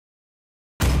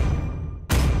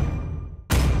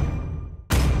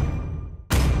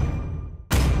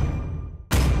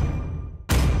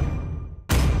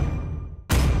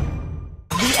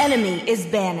enemy is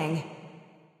banning.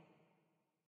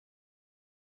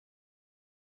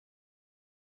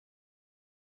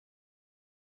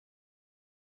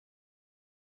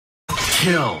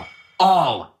 Kill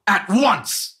all at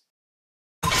once!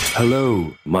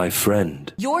 Hello, my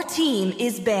friend. Your team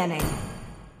is banning.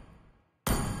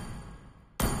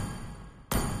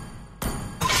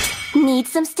 Need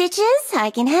some stitches? I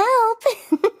can help.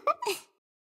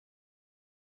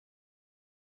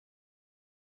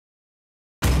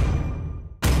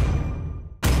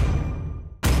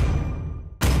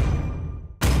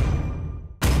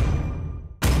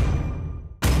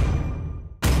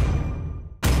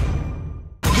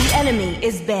 The enemy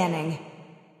is banning.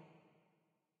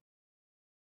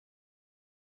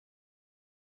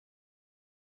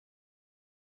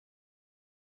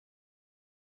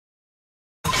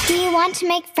 Do you want to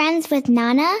make friends with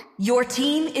Nana? Your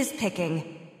team is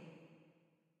picking.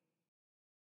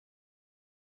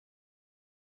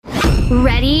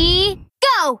 Ready,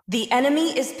 go! The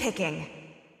enemy is picking.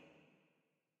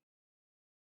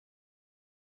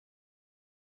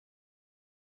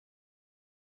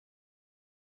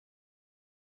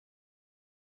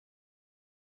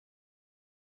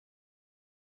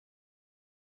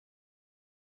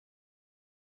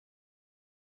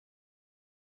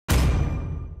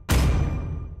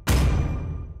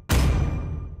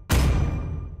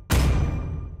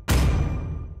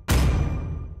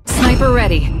 Sniper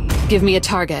ready. Give me a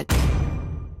target.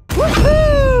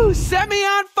 Woohoo! Set me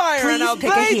on fire Please and I'll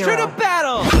pick a blaze through hero. the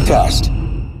battle! Test.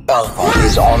 Alpha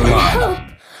is online. Hope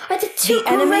are the two The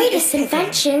enemy is greatest picking.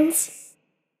 inventions.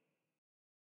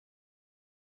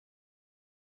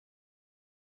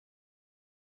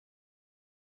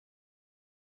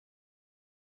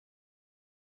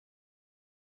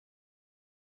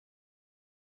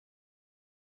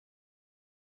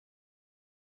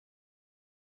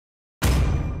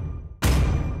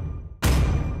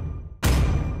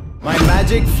 My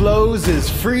magic flows as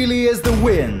freely as the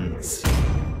winds.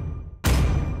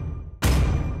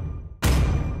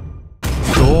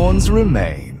 Thorns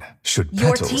remain, should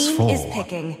Your petals team fall. is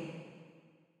picking.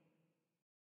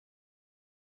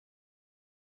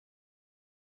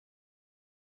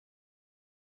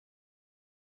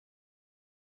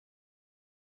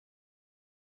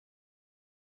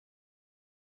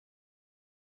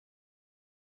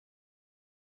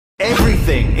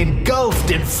 Everything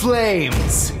engulfed in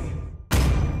flames.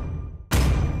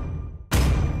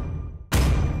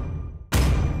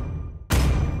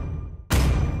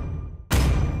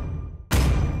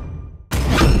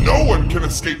 No one can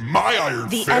escape my iron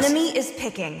The fist! enemy is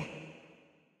picking.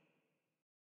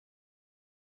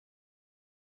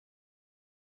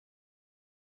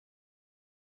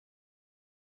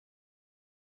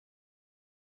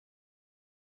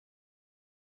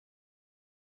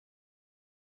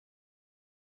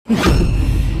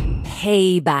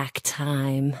 Payback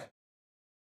time.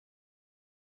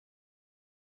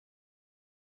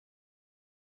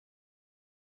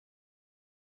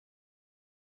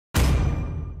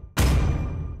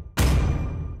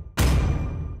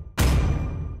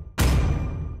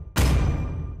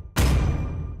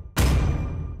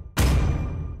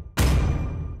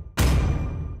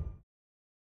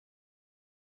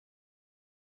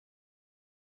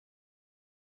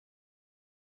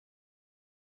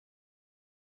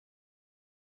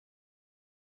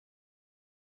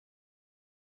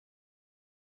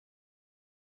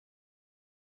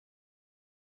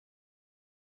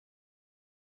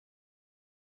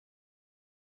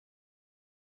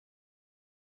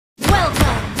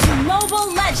 Welcome to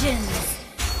Mobile Legends!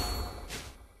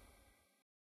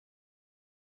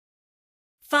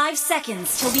 5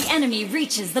 seconds till the enemy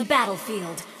reaches the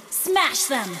battlefield. Smash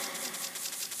them!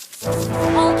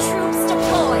 All troops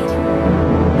deployed!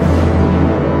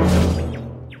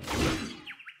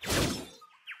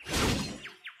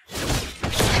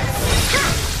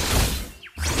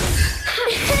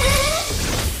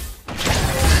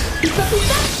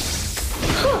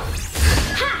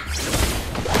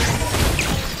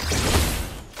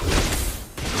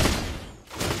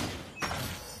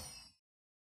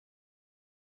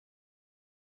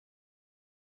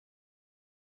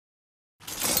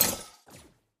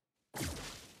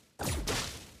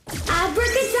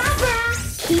 Abracadabra!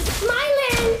 Keep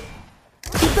smiling!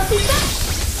 Beep-a,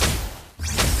 beep-a.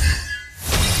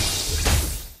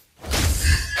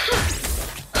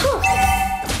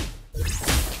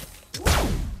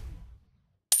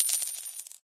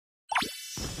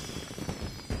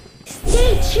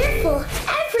 Stay cheerful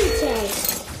every day!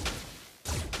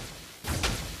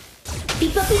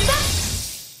 Beep-a, beep-a.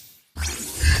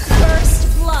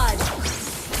 First blood!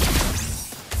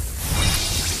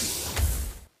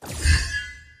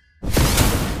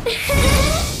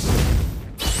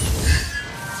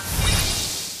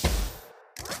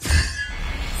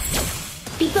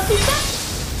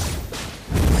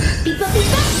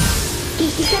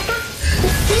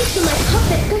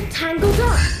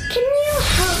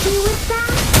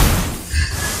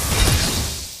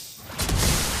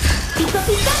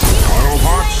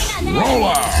 Roll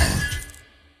out!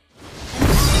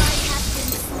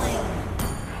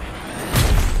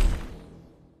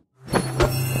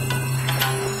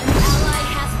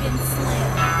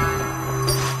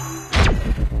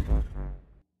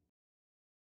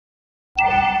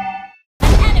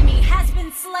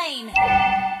 Slain.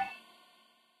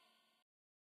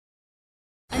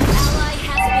 An ally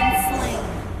has been slain.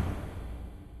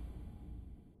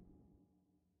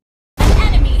 An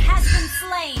enemy has been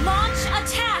slain. Launch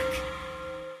attack.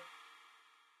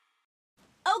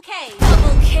 Okay,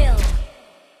 double kill.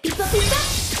 Pizza, pizza.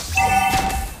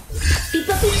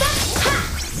 Pizza, pizza. Ha!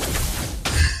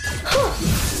 Huh.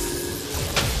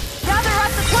 Gather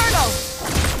up the turtle!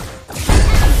 An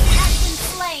enemy has been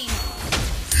slain.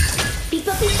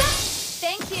 Pizza, pizza.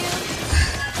 Thank you.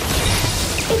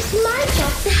 It's my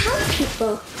job to help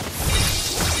people.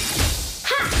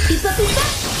 Ha! Pizza, pizza.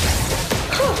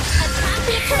 Huh. Attack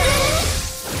the turtle.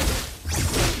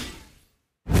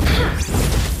 Ha!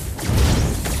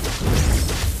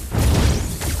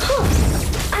 Huh.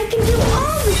 I can do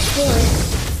all the chores.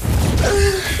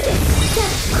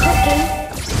 Except cooking.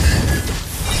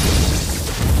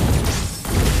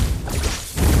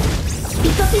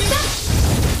 Pizza, pizza.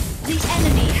 The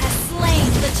enemy has slain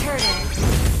the turtle.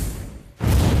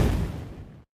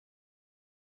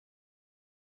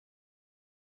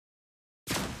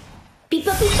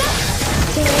 Pizza, pizza.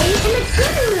 Stay in a good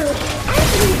mood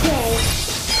every day.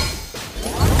 An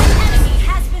enemy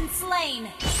has been slain.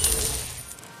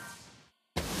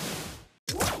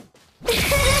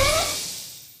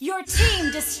 Your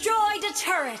team destroyed a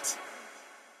turret.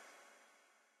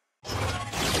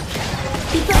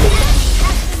 Pizza, pizza.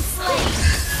 Has been slain.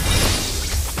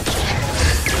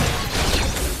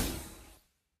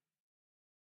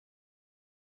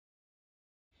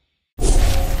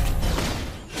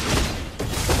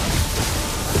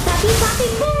 Papi, papi,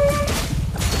 boom.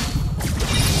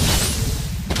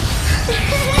 An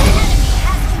enemy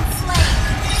has been slain.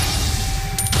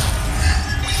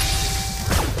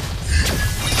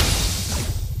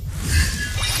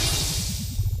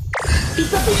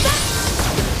 Pizza, pizza.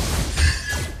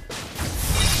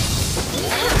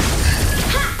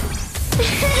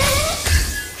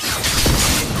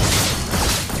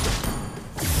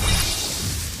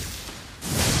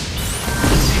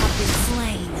 Have been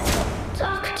slain.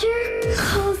 Doctor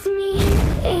calls me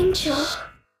an angel.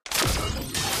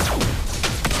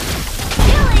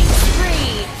 Killing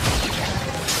spree.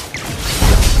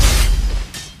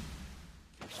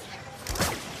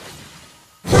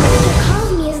 Doctor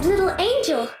calls me his little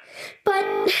angel, but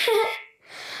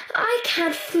I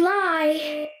can't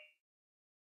fly.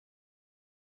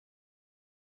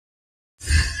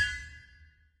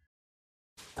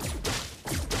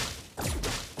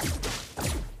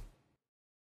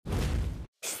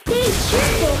 Stay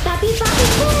cheerful, papi, papi,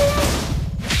 boom.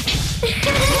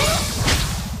 Pizza,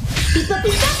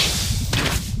 pizza.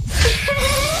 Pizza,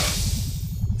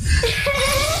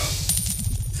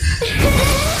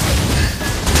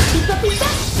 pizza. Pizza, pizza.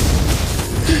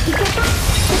 The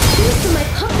fuse to my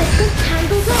puppet just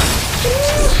tangled up. Can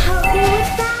you help me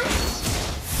with that?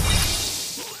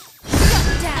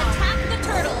 Shut down. Attack the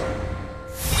turtle.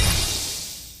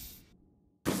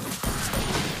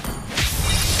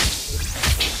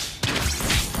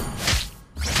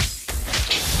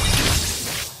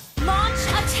 Launch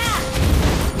attack.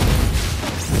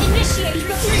 Initiate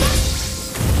retreat.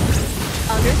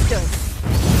 Understood.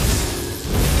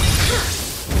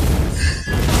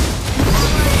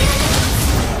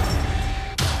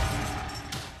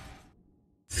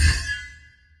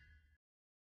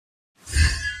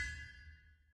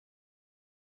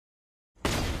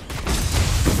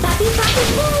 Papi, papi,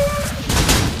 boom.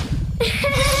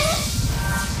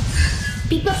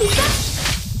 Pizza, pizza.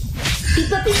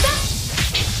 Pizza, pizza.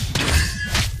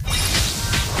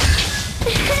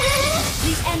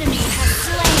 The enemy has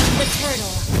slain the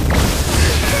turtle.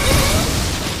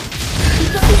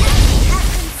 Pizza, pizza. Has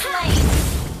been slain.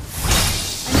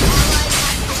 An ally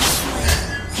has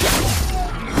been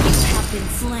slain. You have been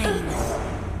slain.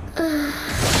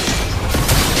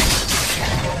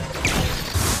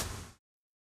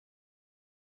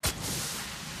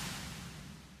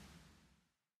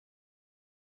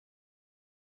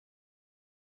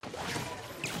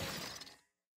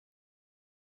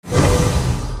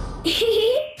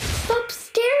 Stop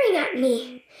staring at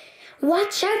me.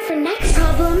 Watch out for neck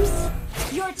problems.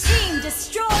 Your team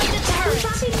destroyed the turret.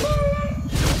 Papi, boom.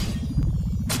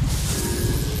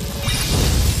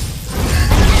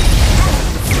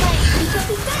 Pizza,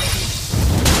 pizza.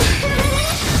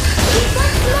 He's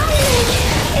not smiling.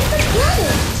 It's a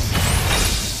planet.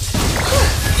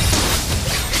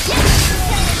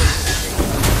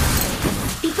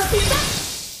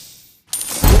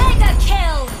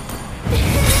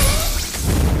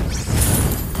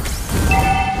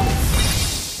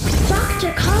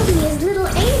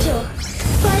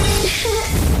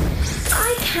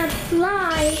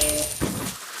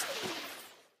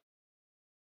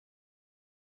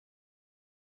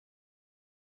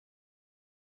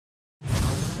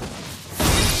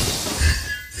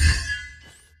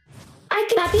 I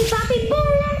can Papi Papi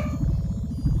Boom!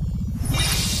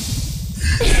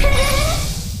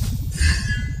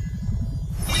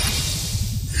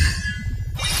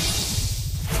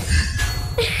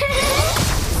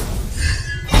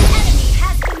 Enemy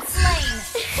has been slain.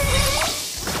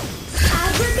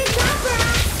 Abracadabra!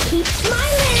 Keep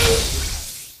smiling!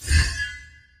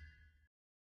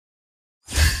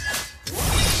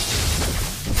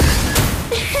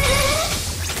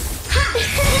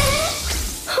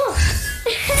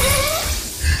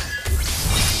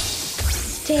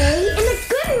 Stay in a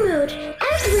good mood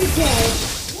every day.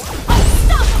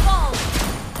 Unstoppable.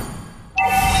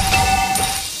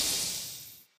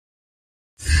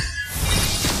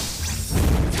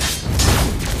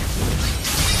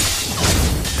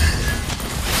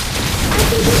 I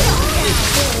can do all this.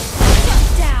 Shut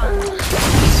down.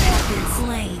 Have been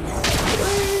slain.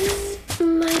 Where's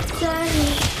my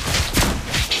daddy?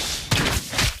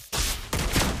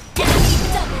 Enemy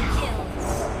double kill.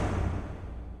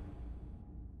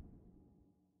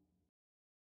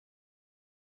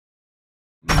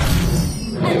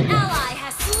 An ally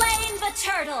has slain the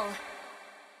turtle.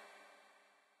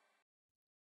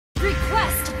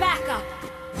 Request backup.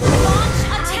 Launch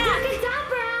attack.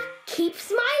 Abracadabra! Keep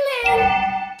smiling!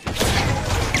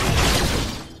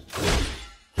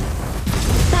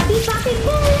 Papi Papi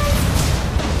Boom!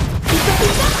 Pika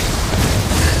Pika!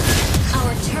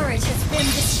 Our turret has been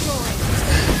destroyed.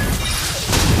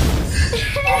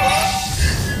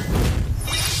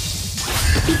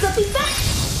 Pika Pika!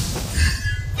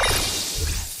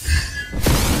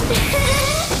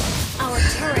 Our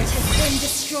turret has been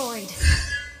destroyed.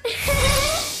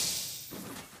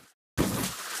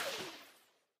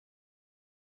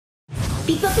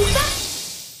 Pika Pika!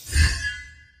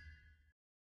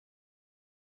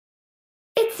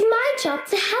 It's my job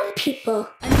to help people.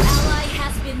 An ally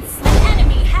has been slain. An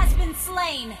enemy has been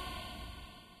slain.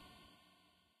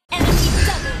 Enemy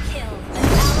double kill. An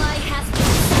ally has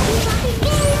been slain. Papi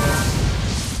Boom!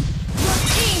 Your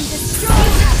team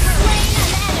destroyed has slain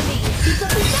an enemy. Pika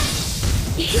Pika!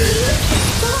 You can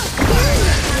stop staring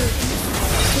at me.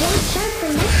 Watch out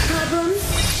for next problems.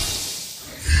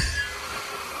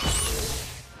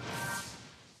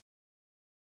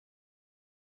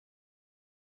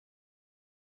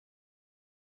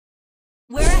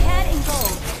 We're ahead in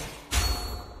gold.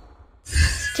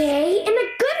 Stay in a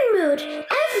good mood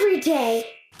every day.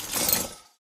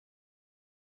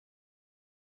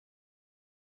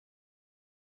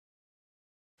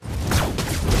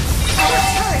 Our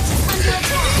turret is under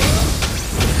attack.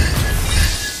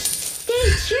 Stay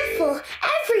cheerful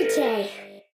every day.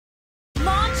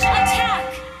 Launch attack.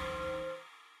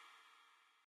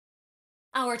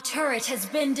 Our turret has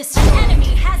been destroyed. An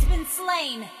enemy has been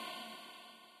slain.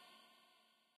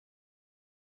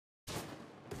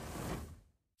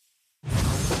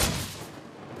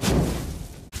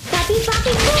 Papi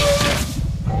Papi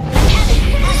Boom! An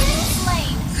enemy has been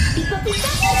slain. Pika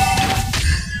Pika!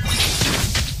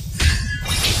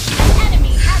 An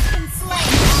enemy has been slain.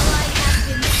 Ally has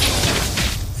been slain.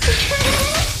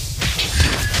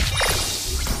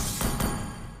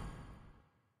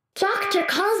 Doctor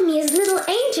calls me his little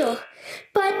angel,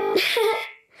 but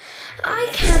I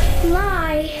can't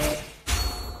fly.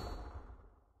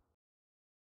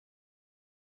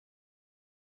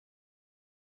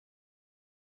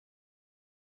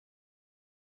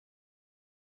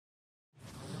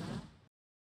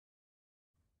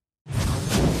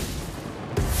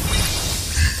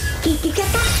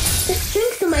 Kikikaka, the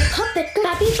strings of my puppet go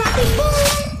Papi Papi Boom!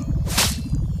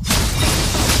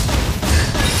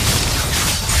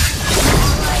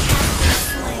 Ally has been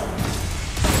slain.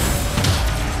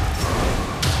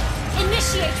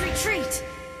 Initiate retreat.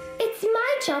 It's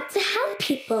my job to help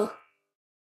people.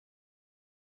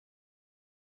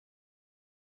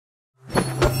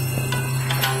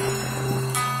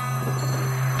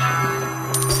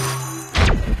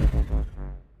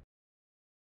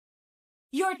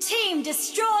 Your team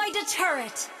destroyed a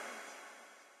turret.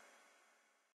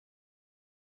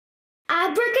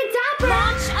 Abracadabra!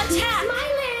 Launch Keep attack!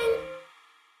 smiling!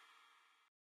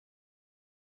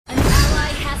 An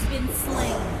ally has been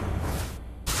slain.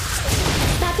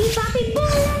 Papi Papi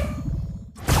Boom!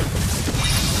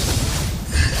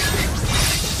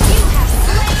 You have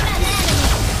slain an enemy.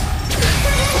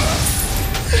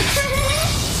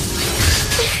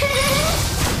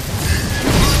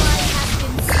 Ally has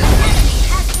been slain. Enemy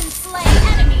has been slain.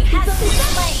 Enemy has been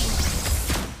slain.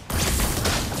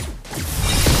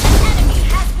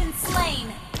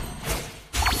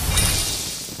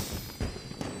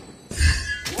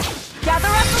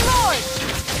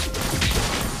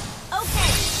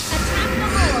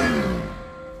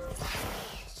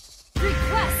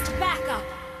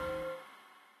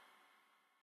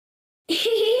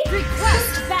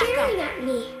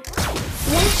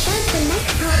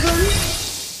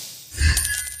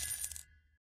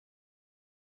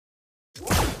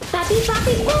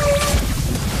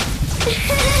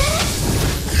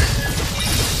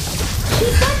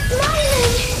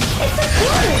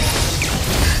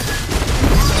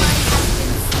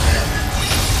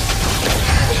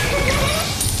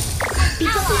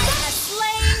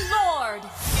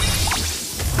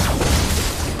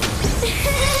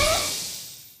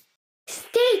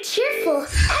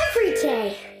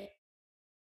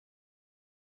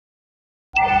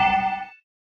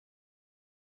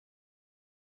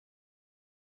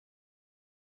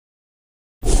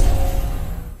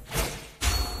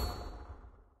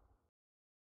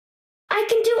 I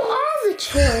can do all the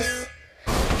chores.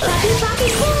 Papi, papi,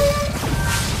 boom!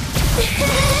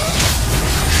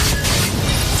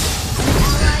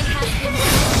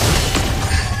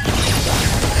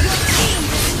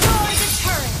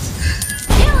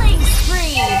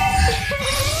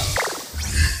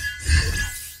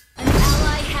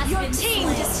 Your team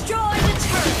destroyed a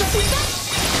turret!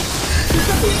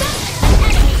 An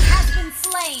enemy has been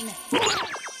slain!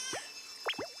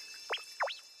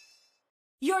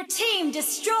 Your team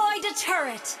destroyed a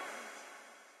turret!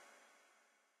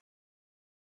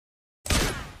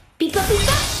 Pipa,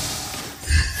 pipa!